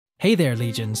Hey there,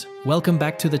 Legions! Welcome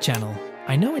back to the channel.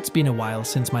 I know it's been a while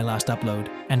since my last upload,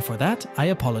 and for that, I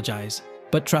apologize.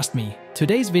 But trust me,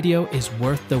 today's video is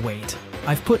worth the wait.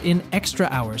 I've put in extra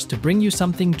hours to bring you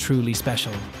something truly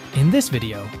special. In this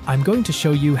video, I'm going to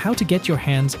show you how to get your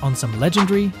hands on some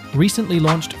legendary, recently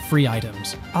launched free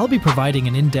items. I'll be providing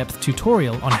an in-depth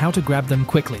tutorial on how to grab them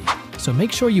quickly, so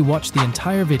make sure you watch the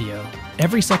entire video.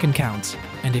 Every second counts,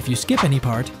 and if you skip any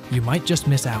part, you might just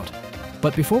miss out.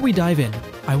 But before we dive in,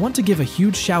 I want to give a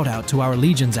huge shout out to our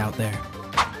Legions out there.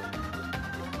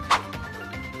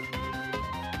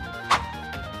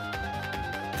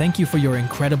 Thank you for your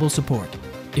incredible support.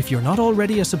 If you're not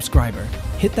already a subscriber,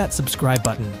 hit that subscribe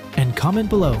button and comment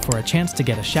below for a chance to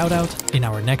get a shout out in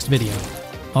our next video.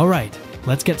 Alright,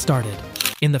 let's get started.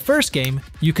 In the first game,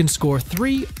 you can score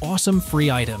 3 awesome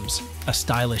free items: a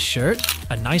stylish shirt,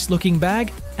 a nice looking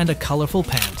bag, and a colorful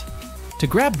pant. To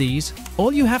grab these,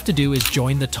 all you have to do is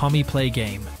join the Tommy Play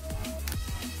game.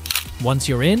 Once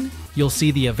you're in, you'll see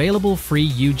the available free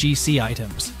UGC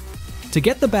items. To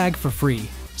get the bag for free,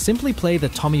 simply play the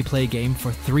Tommy Play game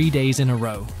for 3 days in a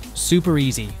row. Super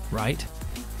easy, right?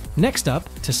 Next up,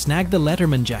 to snag the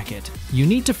Letterman jacket, you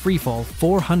need to freefall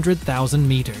 400,000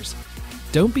 meters.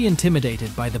 Don't be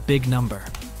intimidated by the big number.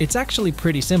 It's actually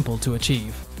pretty simple to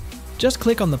achieve. Just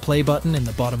click on the play button in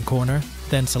the bottom corner,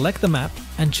 then select the map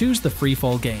and choose the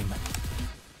freefall game.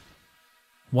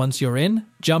 Once you're in,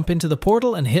 jump into the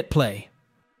portal and hit play.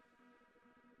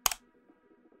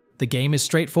 The game is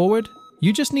straightforward.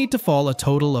 You just need to fall a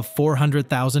total of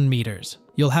 400,000 meters.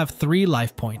 You'll have 3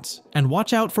 life points, and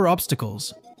watch out for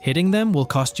obstacles. Hitting them will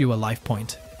cost you a life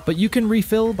point, but you can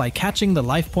refill by catching the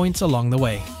life points along the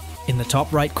way. In the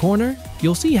top right corner,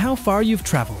 you'll see how far you've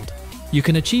traveled. You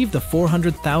can achieve the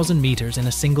 400,000 meters in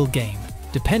a single game,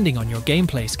 depending on your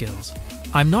gameplay skills.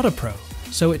 I'm not a pro,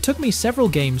 so it took me several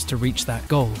games to reach that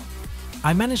goal.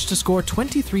 I managed to score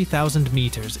 23,000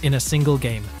 meters in a single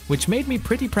game, which made me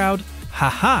pretty proud,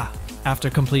 haha, after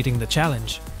completing the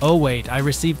challenge. Oh wait, I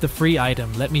received the free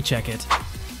item, let me check it.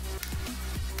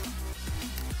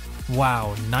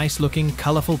 Wow, nice looking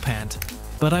colorful pant,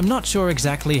 but I'm not sure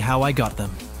exactly how I got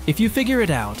them. If you figure it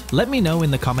out, let me know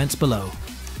in the comments below.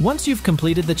 Once you've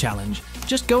completed the challenge,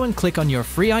 just go and click on your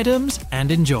free items and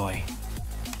enjoy.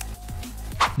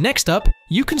 Next up,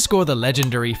 you can score the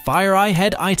legendary Fire Eye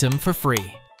Head item for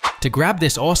free. To grab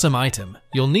this awesome item,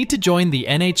 you'll need to join the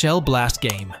NHL Blast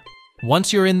game.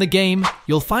 Once you're in the game,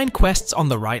 you'll find quests on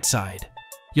the right side.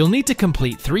 You'll need to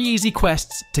complete 3 easy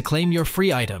quests to claim your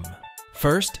free item.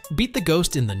 First, beat the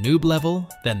ghost in the noob level,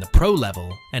 then the pro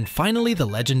level, and finally the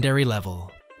legendary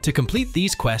level. To complete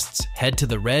these quests, head to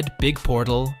the red big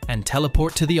portal and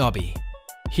teleport to the obby.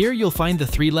 Here you'll find the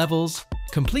 3 levels.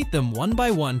 Complete them one by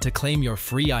one to claim your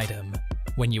free item.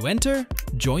 When you enter,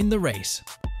 join the race.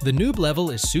 The noob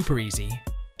level is super easy.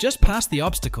 Just pass the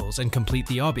obstacles and complete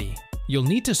the obby. You'll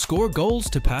need to score goals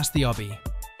to pass the obby.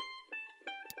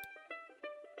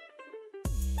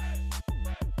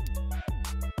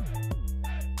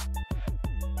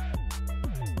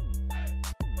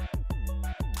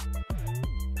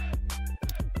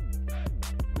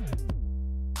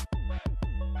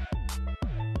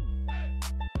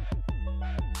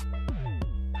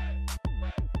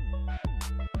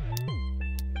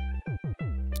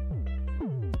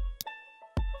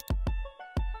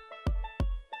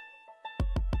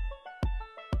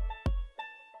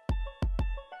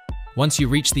 Once you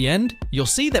reach the end, you'll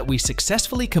see that we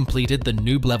successfully completed the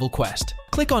noob level quest.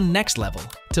 Click on next level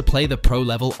to play the pro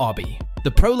level obby. The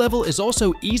pro level is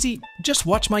also easy, just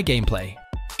watch my gameplay.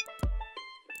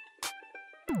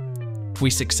 We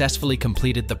successfully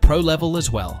completed the pro level as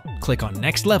well. Click on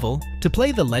next level to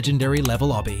play the legendary level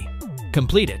obby.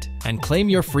 Complete it and claim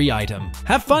your free item.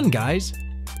 Have fun, guys!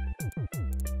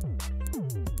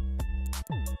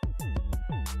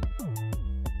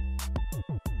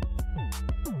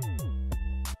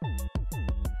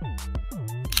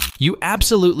 You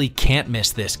absolutely can't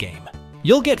miss this game.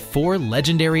 You'll get 4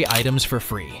 legendary items for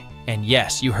free. And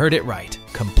yes, you heard it right,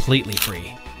 completely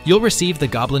free. You'll receive the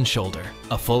Goblin Shoulder,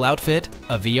 a full outfit,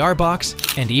 a VR box,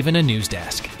 and even a news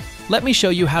desk. Let me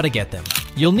show you how to get them.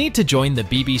 You'll need to join the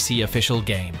BBC official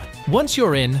game. Once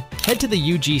you're in, head to the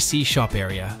UGC shop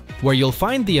area, where you'll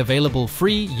find the available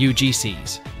free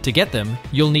UGCs. To get them,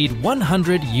 you'll need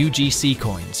 100 UGC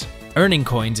coins. Earning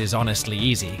coins is honestly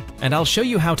easy, and I'll show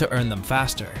you how to earn them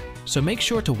faster. So make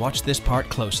sure to watch this part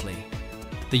closely.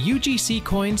 The UGC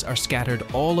coins are scattered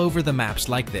all over the maps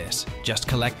like this, just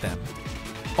collect them.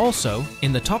 Also,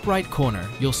 in the top right corner,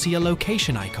 you'll see a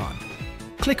location icon.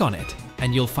 Click on it,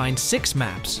 and you'll find 6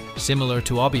 maps, similar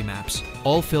to obby maps,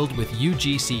 all filled with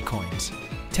UGC coins.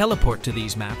 teleport to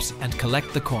these maps and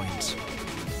collect the coins.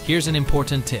 Here's an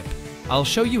important tip. I'll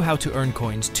show you how to earn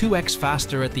coins 2x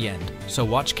faster at the end, so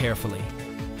watch carefully.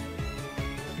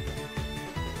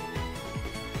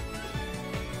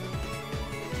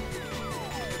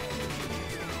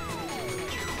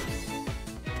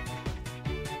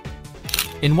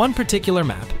 In one particular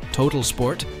map, Total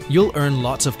Sport, you'll earn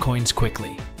lots of coins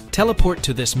quickly. Teleport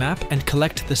to this map and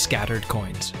collect the scattered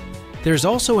coins. There's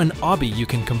also an obby you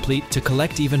can complete to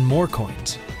collect even more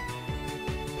coins.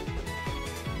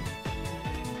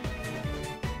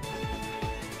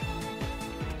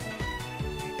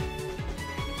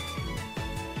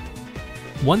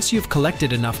 Once you've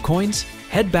collected enough coins,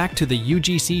 head back to the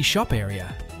UGC shop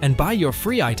area and buy your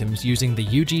free items using the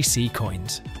UGC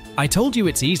coins. I told you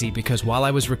it's easy because while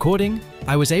I was recording,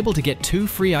 I was able to get 2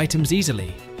 free items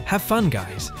easily. Have fun,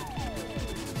 guys!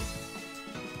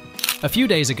 A few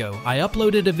days ago, I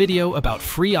uploaded a video about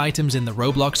free items in the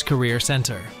Roblox Career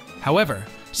Center. However,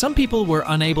 some people were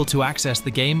unable to access the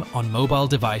game on mobile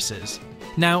devices.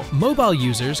 Now, mobile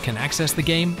users can access the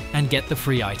game and get the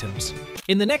free items.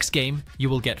 In the next game, you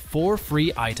will get 4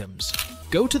 free items.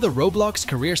 Go to the Roblox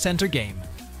Career Center game.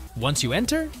 Once you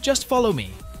enter, just follow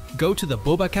me. Go to the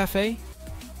Boba Cafe,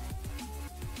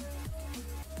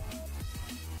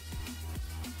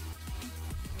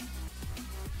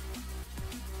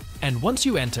 and once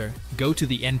you enter, go to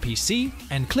the NPC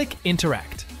and click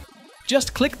Interact.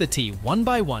 Just click the T one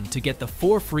by one to get the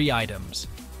 4 free items.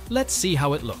 Let's see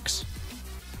how it looks.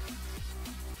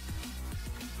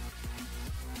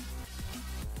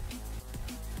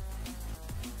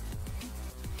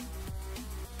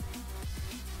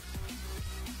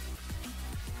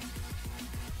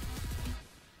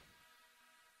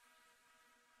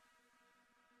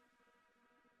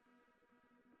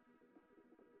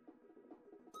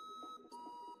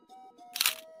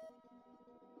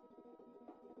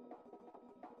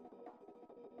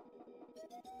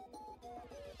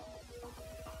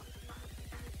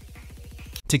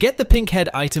 To get the pink head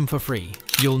item for free,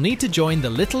 you'll need to join the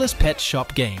Littlest Pet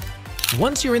Shop game.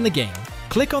 Once you're in the game,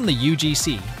 click on the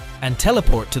UGC and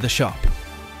teleport to the shop.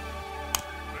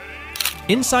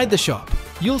 Inside the shop,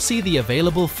 you'll see the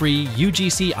available free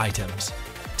UGC items.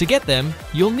 To get them,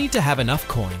 you'll need to have enough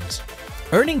coins.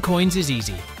 Earning coins is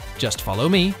easy. Just follow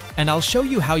me and I'll show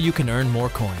you how you can earn more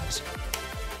coins.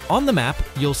 On the map,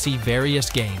 you'll see various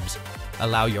games.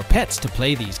 Allow your pets to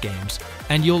play these games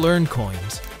and you'll earn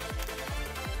coins.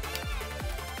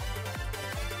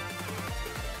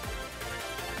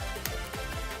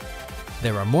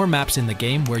 There are more maps in the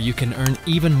game where you can earn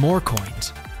even more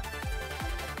coins.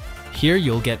 Here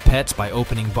you'll get pets by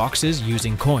opening boxes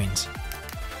using coins.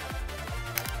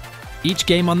 Each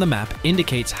game on the map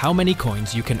indicates how many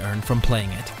coins you can earn from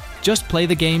playing it. Just play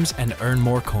the games and earn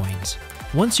more coins.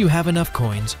 Once you have enough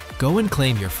coins, go and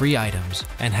claim your free items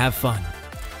and have fun.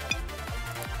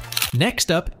 Next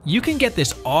up, you can get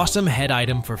this awesome head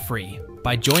item for free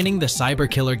by joining the Cyber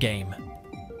Killer game.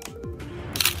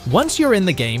 Once you're in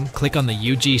the game, click on the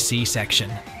UGC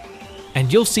section,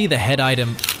 and you'll see the head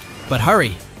item, but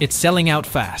hurry, it's selling out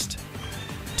fast.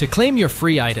 To claim your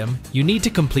free item, you need to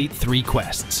complete 3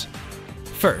 quests.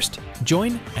 First,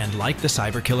 join and like the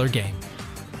Cyber Killer game.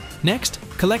 Next,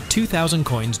 collect 2,000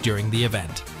 coins during the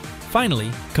event.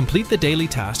 Finally, complete the daily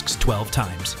tasks 12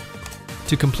 times.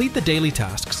 To complete the daily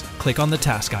tasks, click on the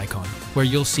task icon, where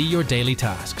you'll see your daily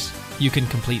tasks. You can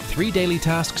complete 3 daily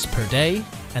tasks per day,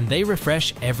 and they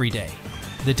refresh every day.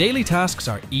 The daily tasks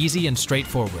are easy and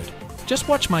straightforward. Just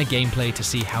watch my gameplay to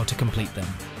see how to complete them.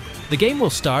 The game will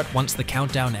start once the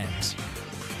countdown ends.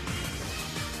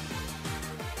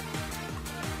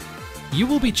 You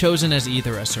will be chosen as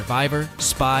either a survivor,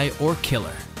 spy, or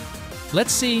killer.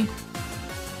 Let's see.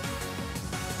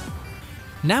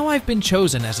 Now I've been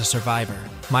chosen as a survivor.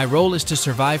 My role is to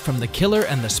survive from the killer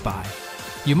and the spy.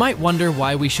 You might wonder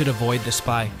why we should avoid the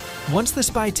spy. Once the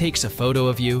spy takes a photo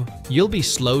of you, you'll be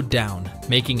slowed down,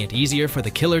 making it easier for the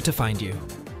killer to find you.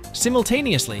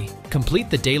 Simultaneously,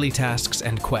 complete the daily tasks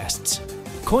and quests.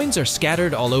 Coins are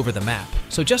scattered all over the map,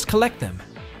 so just collect them.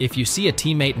 If you see a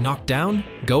teammate knocked down,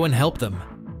 go and help them.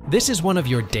 This is one of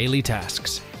your daily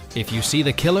tasks. If you see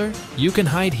the killer, you can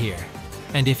hide here.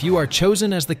 And if you are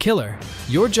chosen as the killer,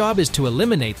 your job is to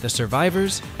eliminate the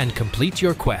survivors and complete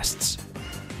your quests.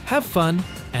 Have fun,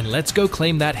 and let's go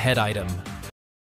claim that head item.